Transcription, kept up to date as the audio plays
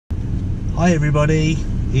Hi everybody,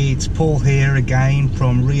 it's Paul here again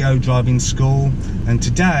from Rio Driving School, and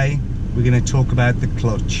today we're going to talk about the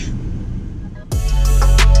clutch.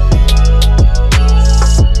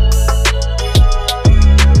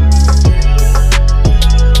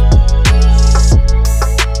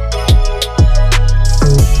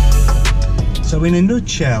 So in a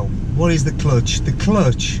nutshell, what is the clutch? The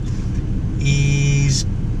clutch is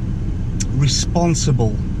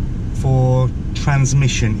responsible for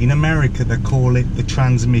transmission. In America they call it the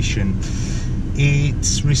transmission.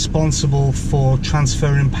 It's responsible for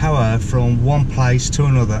transferring power from one place to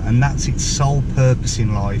another, and that's its sole purpose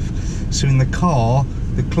in life. So in the car,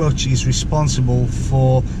 the clutch is responsible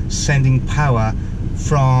for sending power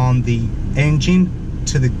from the engine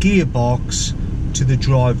to the gearbox to the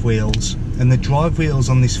drive wheels, and the drive wheels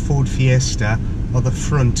on this Ford Fiesta are the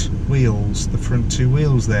front wheels, the front two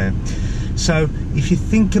wheels there. So if you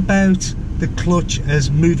think about the clutch as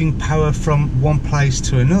moving power from one place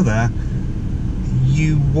to another,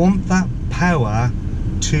 you want that power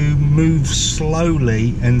to move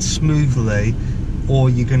slowly and smoothly, or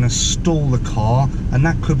you're going to stall the car, and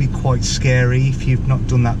that could be quite scary if you've not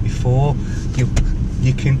done that before.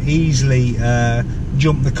 You can easily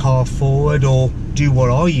jump the car forward, or do what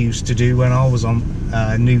I used to do when I was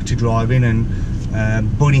new to driving,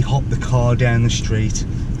 and bunny hop the car down the street,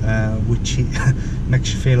 which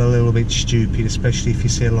makes you feel a little bit stupid, especially if you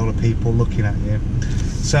see a lot of people looking at you.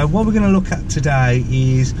 So what we're going to look at today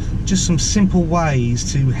is just some simple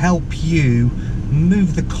ways to help you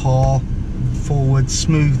move the car forward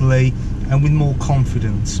smoothly and with more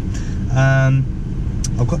confidence.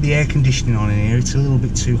 I've got the air conditioning on in here, it's a little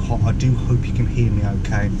bit too hot. I do hope you can hear me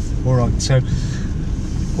okay. Alright, so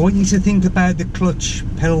I want you to think about the clutch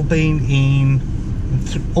pedal being in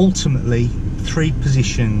ultimately three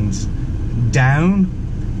positions: down,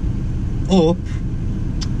 up,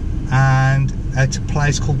 and at a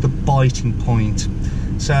place called the biting point.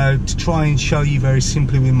 So to try and show you very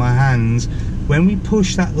simply with my hands, when we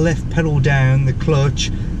push that left pedal down, the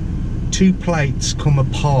clutch, two plates come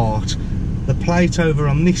apart. The plate over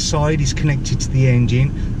on this side is connected to the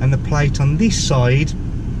engine, and the plate on this side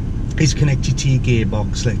is connected to your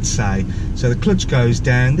gearbox, let's say. So the clutch goes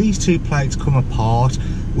down, these two plates come apart,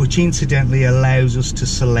 which incidentally allows us to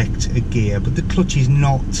select a gear, but the clutch is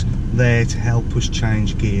not there to help us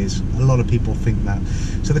change gears. A lot of people think that.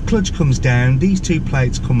 So the clutch comes down, these two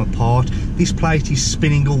plates come apart, this plate is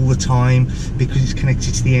spinning all the time because it's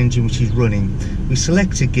connected to the engine which is running. We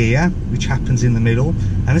select a gear, which happens in the middle,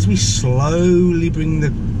 and as we slowly bring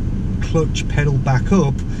the clutch pedal back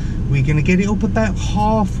up, we're going to get it up about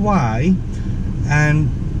halfway, and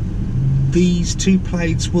these two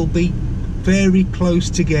plates will be very close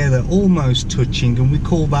together, almost touching, and we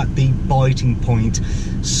call that the biting point.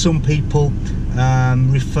 Some people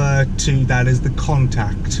refer to that as the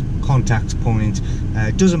contact point.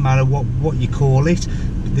 It doesn't matter what you call it,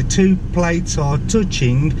 but the two plates are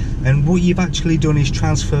touching, and what you've actually done is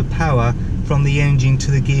transfer power from the engine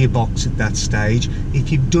to the gearbox at that stage.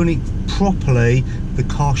 If you've done it properly, the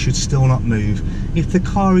car should still not move. If the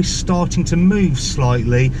car is starting to move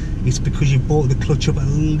slightly, it's because you've brought the clutch up a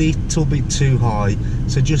little bit too high.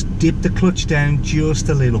 So just dip the clutch down just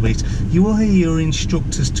a little bit. You will hear your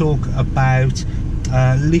instructors talk about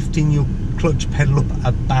lifting your clutch pedal up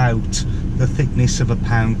about the thickness of a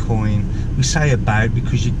pound coin. We say about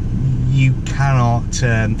because you cannot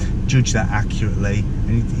judge that accurately.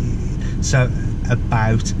 So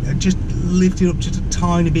about, just lift it up just a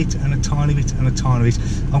tiny bit and a tiny bit and a tiny bit.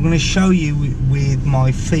 I'm going to show you with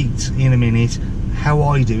my feet in a minute how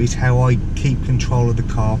I do it, how I keep control of the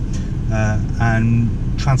car and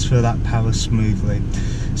transfer that power smoothly.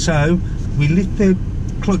 So we lift the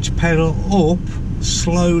clutch pedal up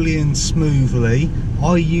slowly and smoothly.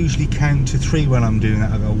 I usually count to 3 when I'm doing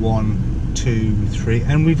that. I go 1, 2, 3,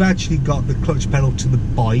 and we've actually got the clutch pedal to the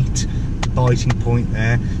biting point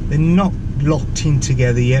there. They're not locked in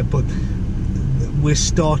together yet, but we're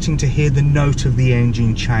starting to hear the note of the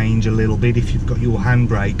engine change a little bit if you've got your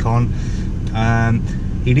handbrake on.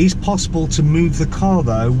 It is possible to move the car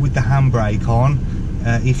though with the handbrake on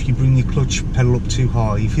if you bring your clutch pedal up too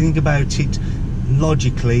high. If you think about it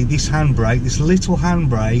logically, this handbrake, this little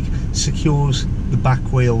handbrake, secures the back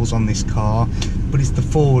wheels on this car, but it's the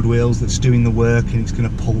forward wheels that's doing the work, and it's going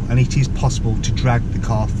to pull, and it is possible to drag the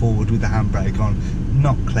car forward with the handbrake on.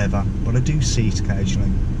 Not clever, but I do see it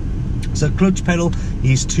occasionally. So clutch pedal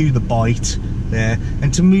is to the bite there,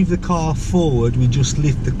 and to move the car forward we just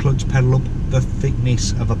lift the clutch pedal up the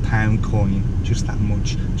thickness of a pound coin, just that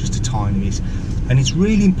much, just a tiny bit. And it's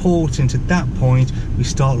really important at that point we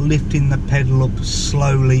start lifting the pedal up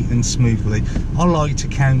slowly and smoothly. I like to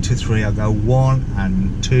count to 3. I go 1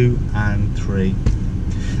 and 2 and 3.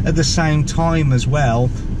 At the same time as well,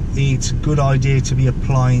 it's a good idea to be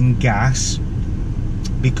applying gas,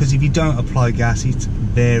 because if you don't apply gas, it's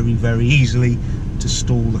very easily to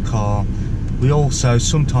stall the car. We also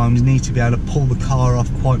sometimes need to be able to pull the car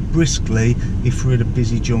off quite briskly if we're at a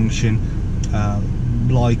busy junction,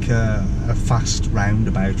 like a fast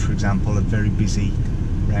roundabout, for example, a very busy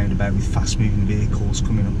roundabout with fast moving vehicles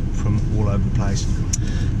coming up from all over the place.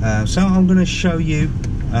 So I'm going to show you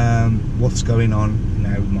what's going on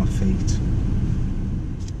now with my feet.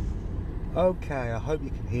 Okay, I hope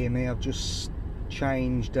you can hear me. I've just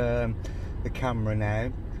changed the camera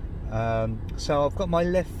now. So I've got my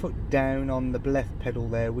left foot down on the left pedal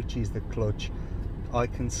there, which is the clutch. I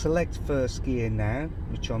can select first gear now,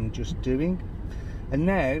 which I'm just doing, and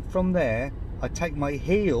now from there I take my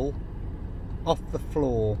heel off the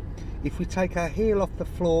floor. If we take our heel off the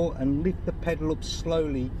floor and lift the pedal up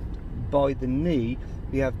slowly by the knee,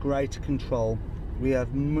 we have greater control, we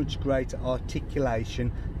have much greater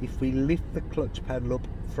articulation if we lift the clutch pedal up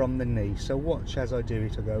from the knee. So watch as I do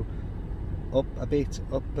it. I go up a bit,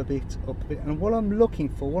 up a bit, up a bit, and what I'm looking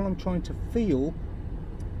for, what I'm trying to feel,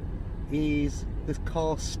 is the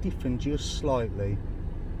car stiffen just slightly,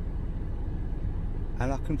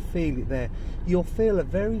 and I can feel it there. You'll feel a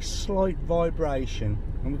very slight vibration,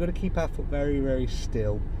 and we've got to keep our foot very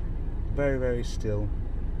still, very still.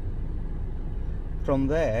 From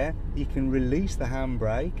there you can release the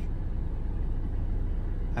handbrake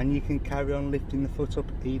and you can carry on lifting the foot up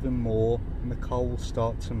even more, and the car will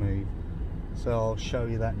start to move. So I'll show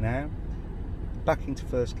you that now. Back into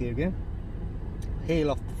first gear again,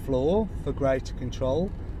 heel off the floor for greater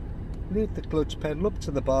control, lift the clutch pedal up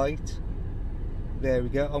to the bite. There we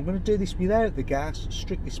go. I'm going to do this without the gas.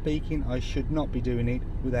 Strictly speaking, I should not be doing it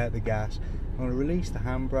without the gas. I'm going to release the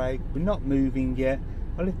handbrake. We're not moving yet.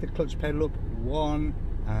 I lift the clutch pedal up, 1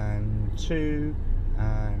 and 2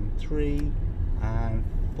 and 3 and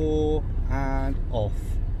 4 and off.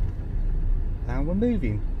 And we're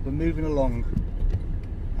moving along,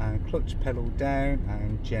 and clutch pedal down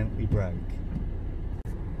and gently brake.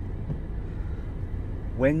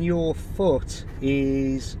 When your foot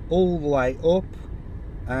is all the way up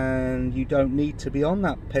and you don't need to be on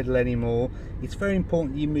that pedal anymore, it's very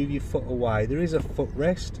important you move your foot away. There is a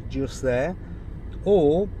footrest just there,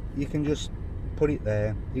 or you can just put it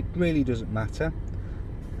there. It really doesn't matter.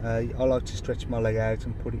 I like to stretch my leg out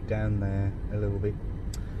and put it down there a little bit.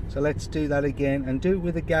 So let's do that again, and do it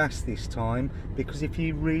with the gas this time, because if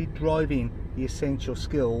you read Driving the Essential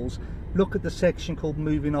Skills, look at the section called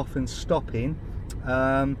Moving Off and Stopping.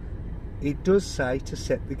 It does say to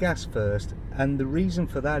set the gas first, and the reason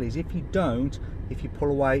for that is if you don't, if you pull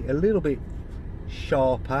away a little bit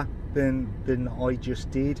sharper than I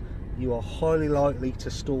just did, you are highly likely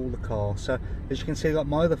to stall the car. So as you can see, I've got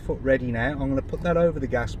my other foot ready now. I'm going to put that over the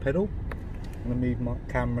gas pedal. I'm going to move my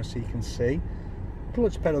camera so you can see.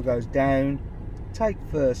 Clutch pedal goes down, take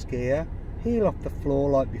first gear, heel off the floor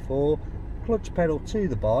like before, clutch pedal to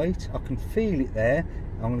the bite. I can feel it there.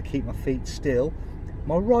 I'm going to keep my feet still.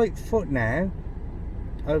 My right foot now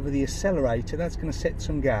over the accelerator, that's going to set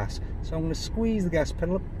some gas. So I'm going to squeeze the gas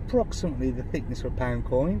pedal approximately the thickness of a pound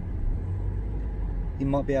coin. You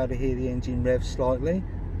might be able to hear the engine rev slightly.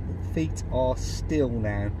 The feet are still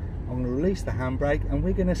now. I'm going to release the handbrake, and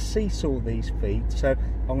we're going to seesaw these feet. So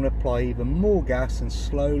I'm going to apply even more gas and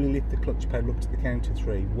slowly lift the clutch pedal up to the count of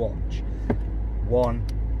 3. Watch. 1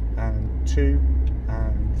 and 2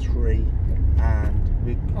 and 3, and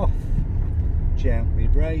we're off. Gently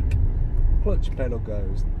brake. Clutch pedal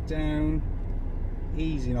goes down,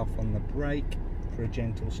 easing off on the brake for a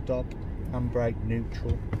gentle stop. Handbrake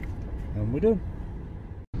neutral, and we're done.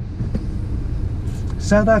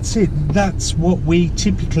 So that's it. That's what we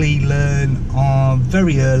typically learn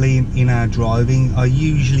very early in our driving. I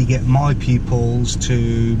usually get my pupils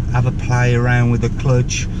to have a play around with the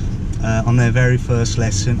clutch on their very first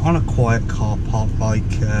lesson on a quiet car park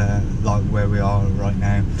like where we are right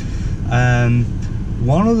now.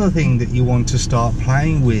 One other thing that you want to start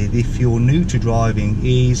playing with if you're new to driving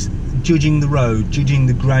is judging the road, judging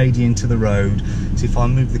the gradient of the road. So if I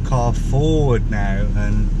move the car forward now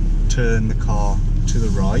and turn the car to the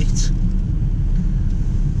right,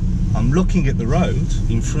 I'm looking at the road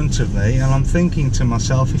in front of me and I'm thinking to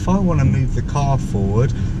myself, if I want to move the car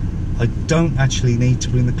forward, I don't actually need to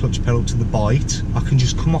bring the clutch pedal to the bite. I can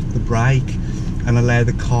just come off the brake and allow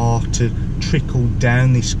the car to trickle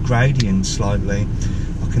down this gradient slightly.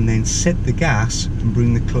 I can then set the gas and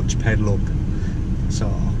bring the clutch pedal up. So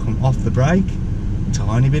I'll come off the brake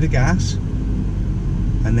tiny bit of gas,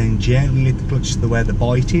 and then gently lift the clutch to where the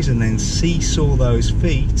bite is, and then seesaw those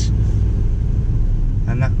feet,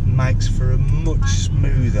 and that makes for a much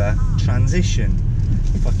smoother transition.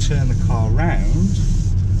 If I turn the car round,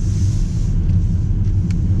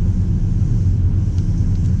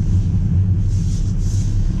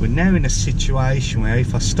 we're now in a situation where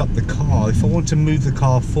if I stop the car, if I want to move the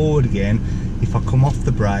car forward again, if I come off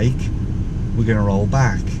the brake, we're going to roll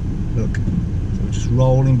back. Look, so we're just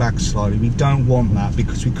rolling back slightly. We don't want that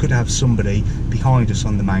because we could have somebody behind us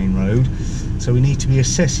on the main road. So we need to be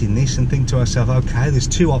assessing this and think to ourselves, okay, there's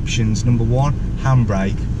two options. Number one,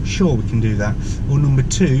 handbrake. Sure, we can do that. Or number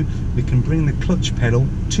two, we can bring the clutch pedal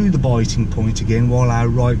to the biting point again while our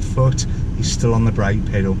right foot is still on the brake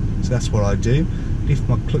pedal. So that's what I do. Lift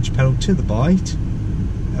my clutch pedal to the bite.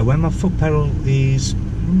 When my foot pedal is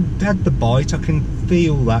at the bite, I can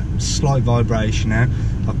feel that slight vibration now.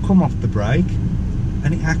 I come off the brake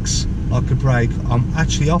and it acts like a brake. I'm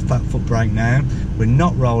actually off that foot brake now. We're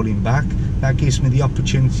not rolling back. That gives me the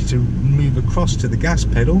opportunity to move across to the gas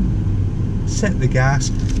pedal, set the gas,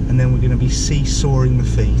 and then we're going to be seesawing the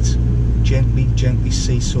feet. Gently, gently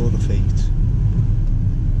seesaw the feet.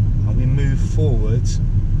 And we move forward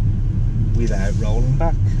without rolling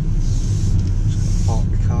back. Just going to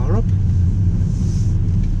park the car up.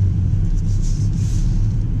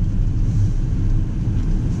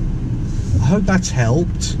 I hope that's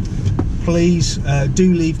helped. Please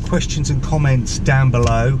do leave questions and comments down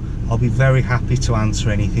below. I'll be very happy to answer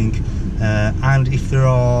anything. And if there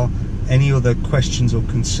are any other questions or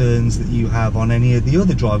concerns that you have on any of the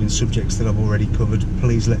other driving subjects that I've already covered,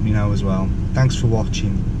 please let me know as well. Thanks for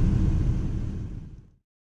watching.